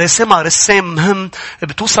بيبقى رسام مهم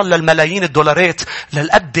بتوصل للملايين الدولارات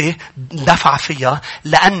للقد دفع فيها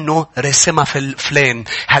لأنه رسمها في فلان.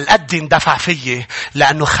 هالقد دفع فيه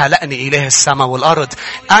لأنه خلقني إله السماء والأرض.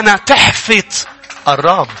 أنا تحفة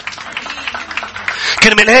الرب.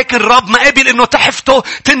 كرمال هيك الرب ما قبل انه تحفته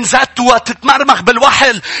تنزت وتتمرمخ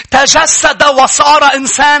بالوحل. تجسد وصار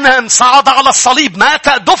انسانا، صعد على الصليب، مات،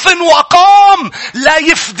 دفن وقام لا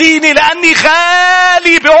يفديني لاني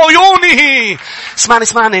غالي بعيونه.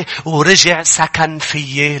 اسمعني. ورجع سكن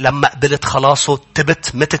فيي لما قبلت خلاصه.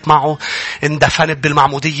 متت معه، اندفنت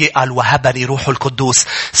بالمعمودية. قال وهبني روح القدوس.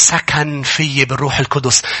 سكن فيي بالروح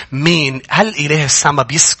القدس. مين؟ هل إله السماء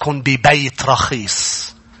بيسكن ببيت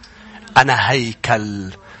رخيص؟ أنا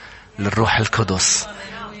هيكل للروح القدس.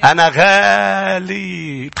 أنا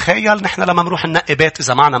غالي. تخيل نحن لما نروح ننقي بيت،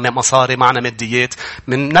 إذا معنا مصاري معنا ماديات،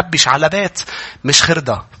 مننبش على بيت مش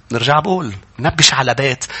خردة. نرجع بقول ننبش على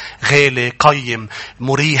بيت غالي قيم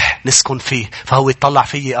مريح نسكن فيه. فهو يطلع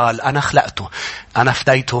فيه قال أنا خلقته، أنا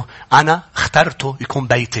فديته، أنا اخترته يكون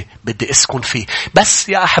بيتي، بدي أسكن فيه. بس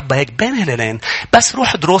يا أحبة هيك بين هلالين بس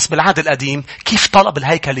روح دروس بالعهد القديم كيف طلب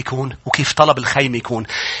الهيكل يكون وكيف طلب الخيم يكون.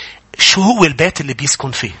 شو هو البيت اللي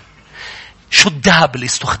بيسكن فيه؟ شو الذهب اللي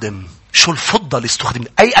يستخدم؟ شو الفضة اللي يستخدم؟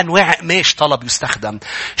 أي أنواع قماش طلب يستخدم؟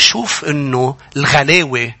 شوف إنه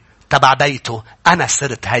الغلاوة تبع بيته، أنا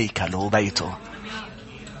صرت هيكل وبيته.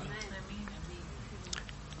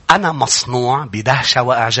 أنا مصنوع بدهشة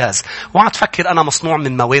وإعجاز. وعد تفكر أنا مصنوع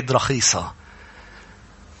من مواد رخيصة.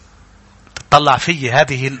 تطلع فيه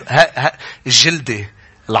هذه الجلدة،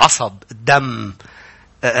 العصب، الدم،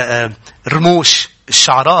 الرموش،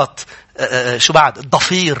 الشعرات، شو بعد؟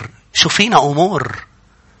 الضفير. شو فينا أمور،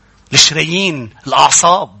 الشرايين،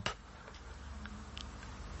 الأعصاب،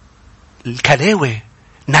 الكلاوة.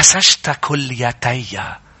 نسجت كليتي،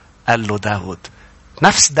 قال له داود.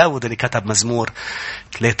 نفس داود اللي كتب مزمور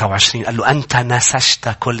 23 قال له أنت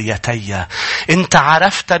نسجت كليتي، أنت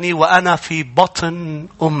عرفتني وأنا في بطن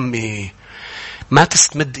أمي. ما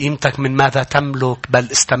تستمد قيمتك من ماذا تملك، بل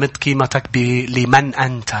استمد قيمتك لمن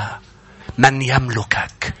أنت. من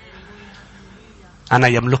يملكك؟ أنا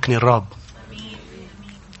يملكني الرب.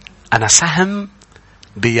 أنا سهم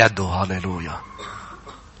بيده. هاليلويا.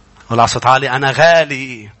 ولا صوت عالي. أنا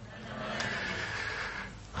غالي.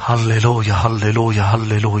 هاليلويا هاليلويا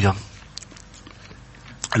هاليلويا.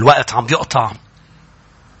 الوقت عم بيقطع.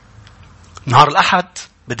 نهار الأحد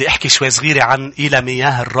بدي أحكي شوي صغيرة عن إلى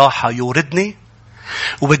مياه الراحة يوردني.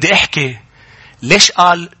 وبدي أحكي ليش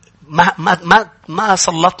قال ما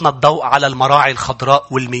سلطنا الضوء على المراعي الخضراء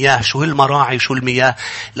والمياه. شو هي المراعي وشو المياه؟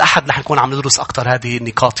 الأحد رح نكون عم ندرس أكتر هذه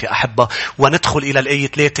النقاط يا أحبة. وندخل إلى الآية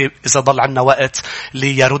 3 إذا ضل عنا وقت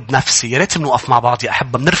ليرد نفسي. يا ريت منوقف مع بعض يا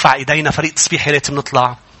أحبة. بنرفع إيدينا فريق تسبيح. يا ريت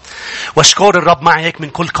بنطلع واشكر الرب معي هيك من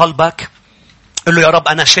كل قلبك. قل له يا رب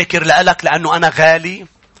أنا شاكر لك لأنه أنا غالي.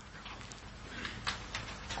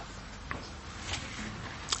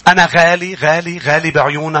 أنا غالي غالي غالي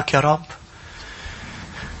بعيونك يا رب.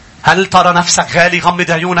 هل ترى نفسك غالي؟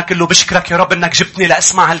 غمض عيونك. قل له بشكرك يا رب انك جبتني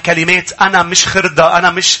لاسمع هالكلمات. انا مش خردة،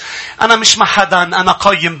 انا مش ما حدا، انا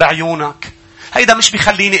قايم بعيونك. هيدا مش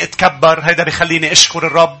بيخليني اتكبر، هيدا بيخليني اشكر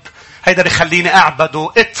الرب، هيدا بيخليني اعبده،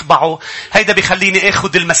 اتبعه، هيدا بيخليني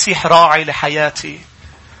اخذ المسيح راعي لحياتي.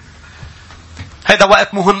 هيدا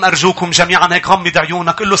وقت مهم. أرجوكم جميعا هيك غمض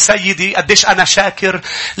عيونك. قل له سيدي قديش أنا شاكر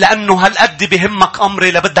لأنه هالقد بهمك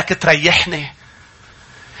أمري لبدك تريحني.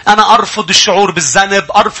 أنا أرفض الشعور بالذنب،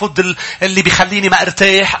 أرفض اللي بيخليني ما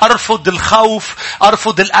ارتاح، أرفض الخوف،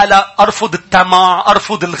 أرفض القلق، أرفض الطمع،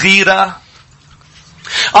 أرفض الغيرة.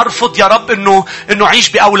 أرفض يا رب إنه عيش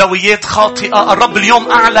بأولويات خاطئة. الرب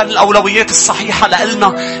اليوم أعلن الأولويات الصحيحة لنا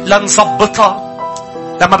لنظبطها.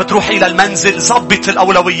 لما بتروح إلى المنزل ظبط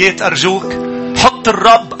الأولويات أرجوك. حط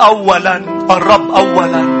الرب أولا. الرب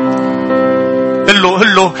أولا. قل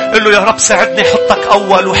له يا رب ساعدني حطك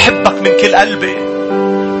أول وحبك من كل قلبي،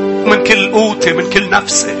 من كل قوتي، من كل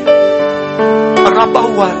نفسي. الرب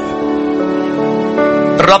أول.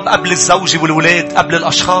 الرب قبل الزوجة والولاد، قبل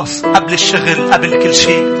الأشخاص، قبل الشغل، قبل كل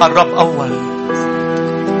شيء. الرب أول.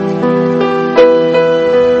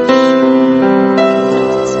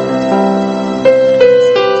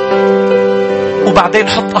 وبعدين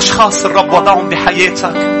حط أشخاص الرب وضعهم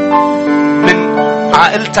بحياتك من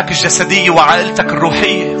عائلتك الجسدية وعائلتك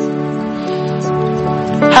الروحية.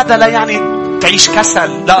 هذا لا يعني تعيش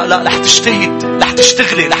كسل. لا رح تجتهد، رح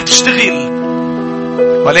تشتغلي، رح تشتغل،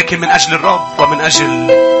 ولكن من أجل الرب ومن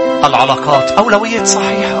أجل العلاقات. أولويات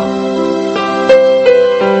صحيحة.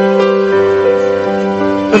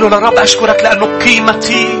 قل له للرب أشكرك لأنه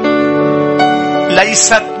قيمتي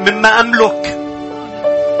ليست مما أملك.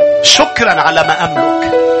 شكرا على ما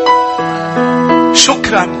أملك.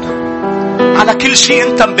 شكرا على كل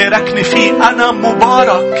شيء أنت مباركني فيه. أنا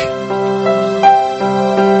مبارك.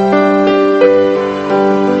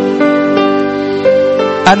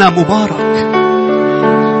 أنا مبارك.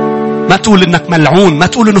 ما تقول إنك ملعون، ما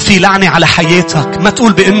تقول إنه في لعنة على حياتك، ما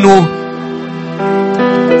تقول بإنه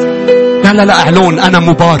لا أعلون. أنا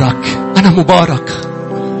مبارك. أنا مبارك.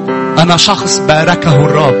 أنا شخص باركه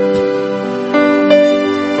الرب.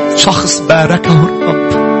 شخص باركه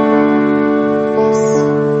الرب.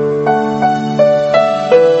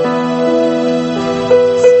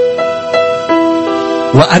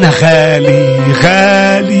 وأنا غالي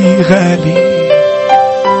غالي غالي.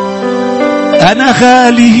 أنا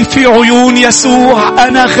غالي في عيون يسوع.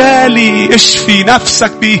 أنا غالي. اشفي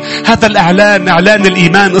نفسك بهذا الإعلان، إعلان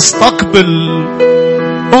الإيمان. استقبل.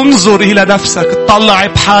 انظر إلى نفسك. اطلع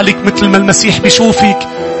بحالك مثل ما المسيح بيشوفك.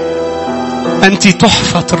 أنت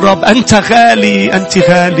تحفة الرب. أنت غالي. أنت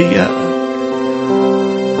غالية.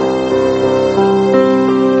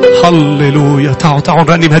 هللويا. تعالوا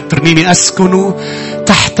نرنم هالترنيمة. أسكن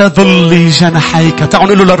تحت ظل جناحيك.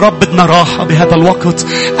 تعالوا نقول للرب بدنا راحة بهذا الوقت.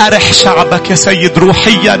 أرح شعبك يا سيد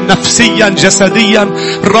روحيا نفسيا جسديا،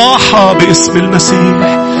 راحة باسم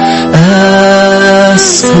المسيح.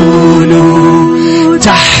 أسكن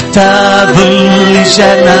تحت ظل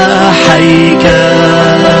جناحيك،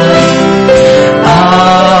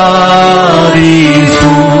 أعرف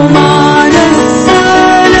معنى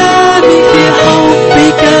السلام في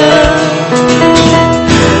حبك،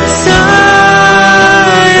 سيحل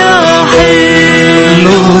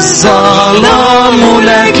الظلام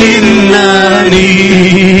لكنني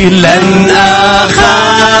لن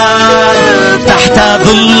أخاف تحت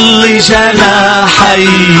ظل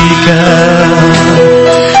جناحيك،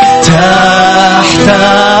 تحت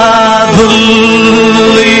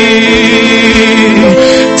ظلي،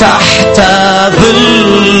 تحت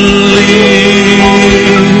ظلي،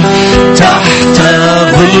 تحت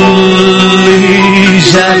ظلي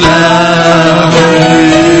جناحيك،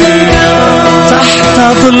 تحت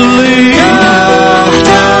ظلي،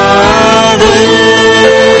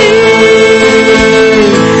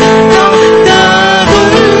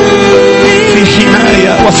 في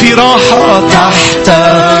حماية وفي راحة تحت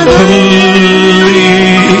ظل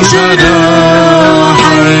جناحيك،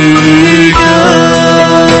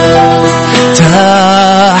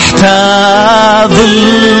 تحت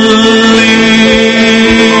ظلي،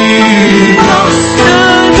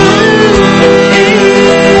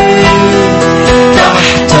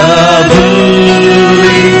 تحت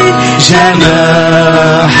ظلي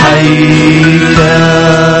جناحيك.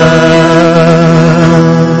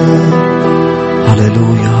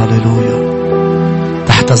 هللويا هللويا.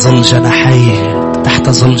 تحت ظل جناحيه، تحت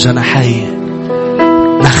ظل جناحيه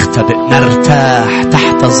نختبئ، نرتاح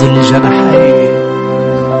تحت ظل جناحيه.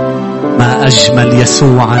 ما أجمل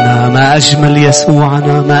يسوعنا، ما أجمل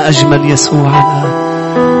يسوعنا، ما أجمل يسوعنا.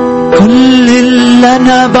 كل اللي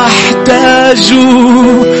أنا بحتاجه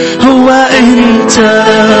هو أنت،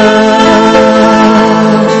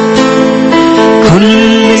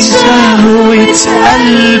 كل شهوة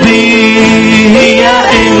قلبي هي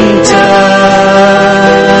أنت.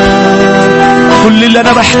 كل اللي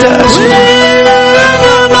أنا بحتاجه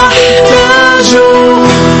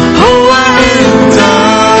هو أنت،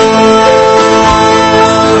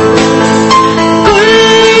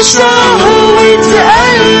 كل شهوة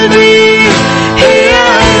قلبي هي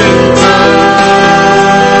أنت،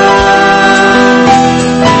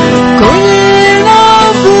 كل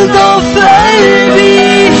نبضة في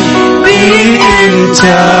قلبي بيك أنت.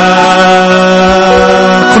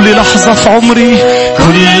 كل لحظة في عمري،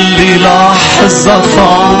 كل لحظة في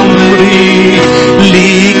عمري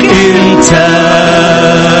ليك أنت.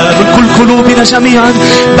 من كل قلوبنا جميعا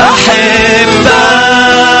بحبك،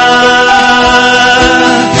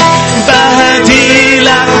 بهدي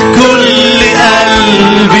لك كل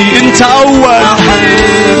قلبي. أنت أول.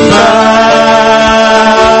 بحبك،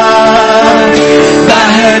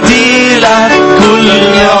 بهدي لك كل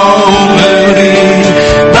عمري.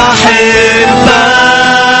 بحبك،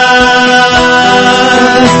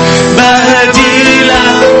 بهدي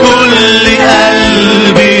لك كل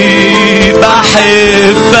قلبي.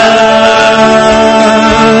 بحبك،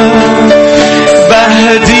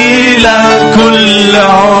 بهدي لك كل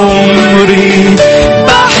عمري.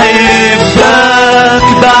 بحبك،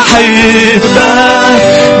 بحبك،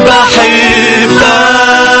 بحبك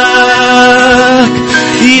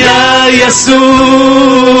يا يسوع،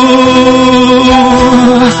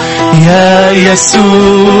 يا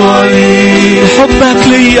يسوع. حبك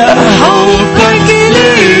ليا، حبك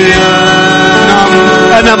ليا. نعم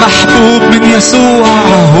أنا محبوب من يسوع،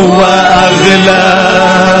 هو أغلى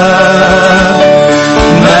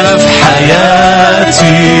ما في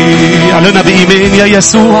حياتي. أعلنها بإيمان يا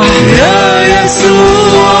يسوع، يا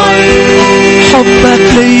يسوع. حبك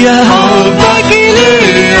ليا، حبك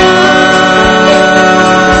ليا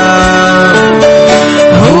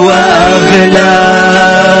هو أغلى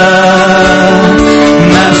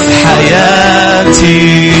ما في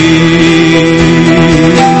حياتي.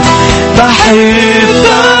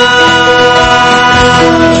 بحبك،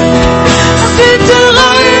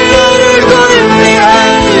 بتغير كل قلبي.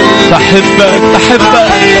 بحبك، بحبك،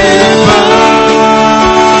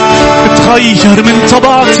 بتغير من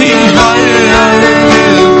طبيعتي.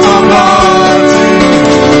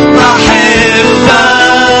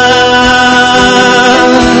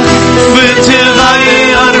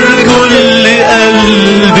 بتغير كل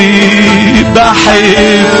قلبي.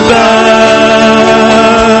 بحبك،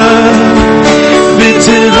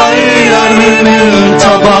 بتغير من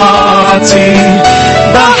طبيعتي.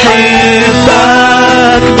 بحبك،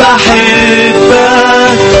 بحبك،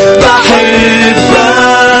 بحبك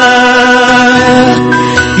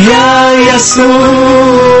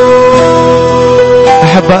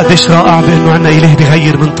أحب قديش رائع بأنه عنا إله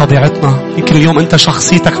بيغير من طبيعتنا. يمكن اليوم أنت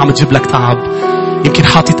شخصيتك عم تجيب لك تعب، يمكن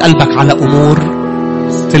حاطط قلبك على أمور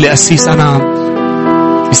تقول لي قسيس أنا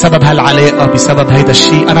بسبب هالعلاقة، بسبب هيدا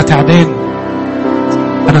الشيء أنا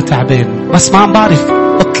تعبان، بس ما عم بعرف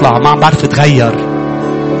أطلع، ما عم بعرف أتغير.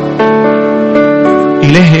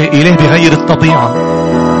 إله بيغير الطبيعة.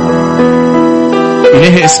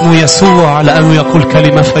 إله اسمه يسوع لأنه يقول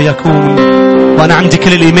كلمة فيكون. وأنا عندي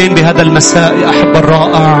كل الإيمان بهذا المساء يا أحب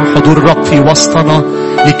الرائع حضور الرب في وسطنا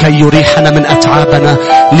لكي يريحنا من أتعابنا،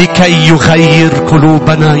 لكي يغير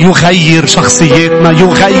قلوبنا، يغير شخصيتنا،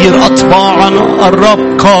 يغير أطباعنا.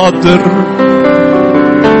 الرب قادر.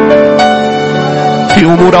 في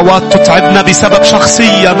أمور أوقات تتعبنا بسبب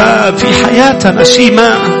شخصية ما في حياتنا، شيء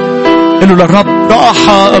ما إنه للرب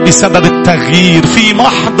راحة بسبب التغيير. في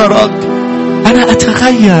محضرك أنا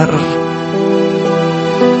أتغير.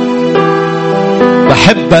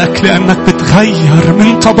 بحبك لأنك بتغير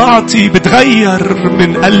من طبيعتي، بتغير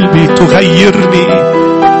من قلبي، تغيرني.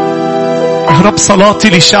 يا رب صلاتي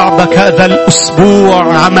لشعبك هذا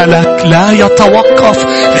الأسبوع عملك لا يتوقف.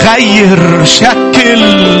 غير، شكل،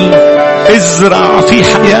 ازرع في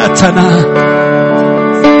حياتنا.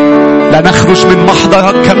 لا نخرج من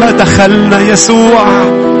محضرك كما دخلنا يسوع،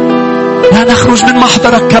 لا نخرج من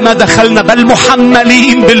محضرك كما دخلنا، بل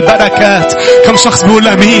محملين بالبركات. كم شخص بيقول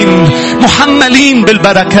أمين؟ محملين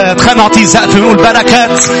بالبركات. خلينا نعطي زقف ونقول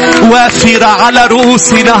بركات وافرة على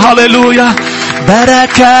رؤوسنا. هللويا.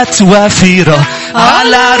 بركات وافرة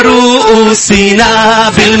على رؤوسنا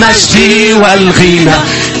بالمجد والغنى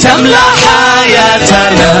تملأ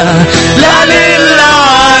حياتنا. لا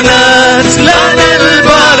للعنات لا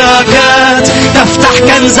للبركات، تفتح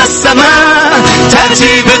كنز السماء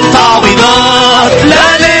تأتي بالتعويضات. لا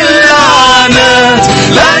للعنات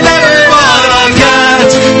لا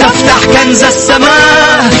للبركات، تفتح كنز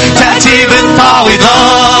السماء تأتي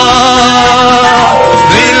بالتعويضات.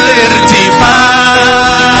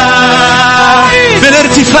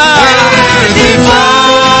 بالارتفاع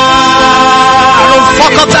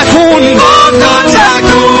فقط أكون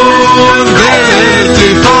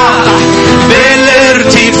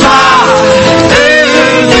بالارتفاع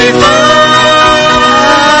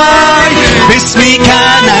باسمك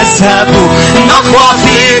نذهب نقوى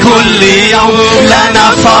في كل يوم. لنا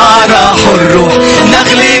فرح الروح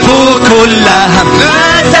نغلب كل هم.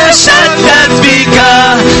 نتشدد بك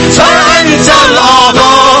فأنت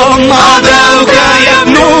الأعظم، عدوك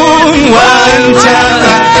يبنون وأنت.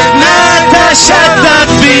 نتشدد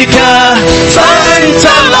بك فأنت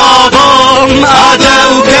الأعظم،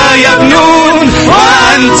 عدوك يبنون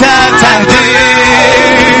وأنت تهدي.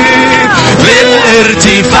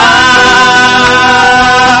 بالارتفاع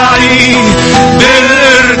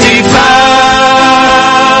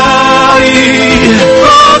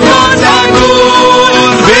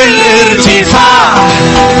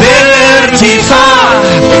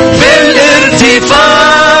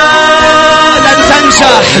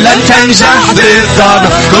لن تنجح ضدنا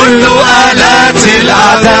كل آلات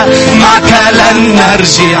الأعداء. معك لن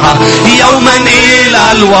نرجع يوما إلى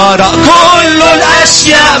الوراء. كل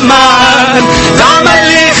الأشياء معا تعمل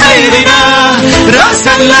لخيرنا،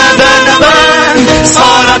 رأسا لا بنبان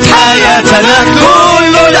صارت حياتنا.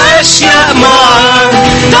 كل الأشياء معا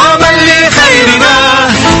تعمل لخيرنا،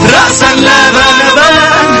 رأسا لا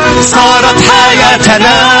بنبان صارت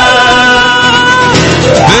حياتنا.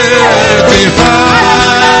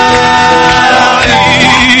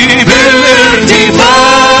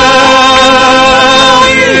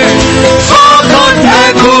 فقط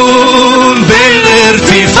نكون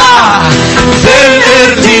بالارتفاع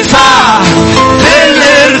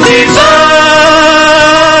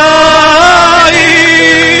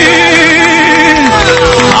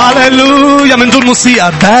هللويا. من دون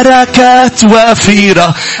موسيقى. بركات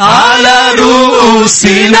وافرة على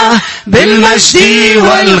رؤوسنا بالمجد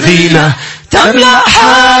والغنى تملأ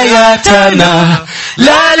حياتنا.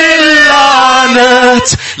 لا للعنات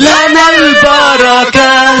لنا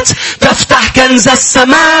البركات، تفتح كنز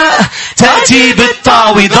السماء تأتي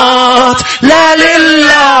بالتعويضات. لا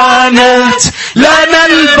للعنات لنا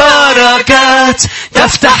البركات،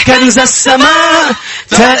 تفتح كنز السماء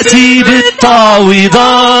تأتي بالتعويضات.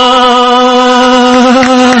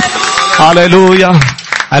 هللويا.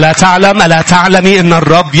 ألا تعلمي أن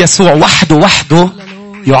الرب يسوع وحده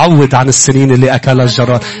يعوض عن السنين اللي أكلها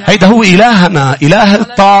الجراد. هيدا هو إلهنا، إله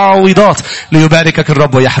التعويضات. ليباركك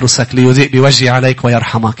الرب ويحرسك، ليضيء بوجهه عليك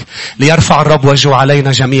ويرحمك، ليرفع الرب وجهه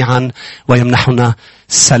علينا جميعا ويمنحنا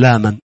سلاما.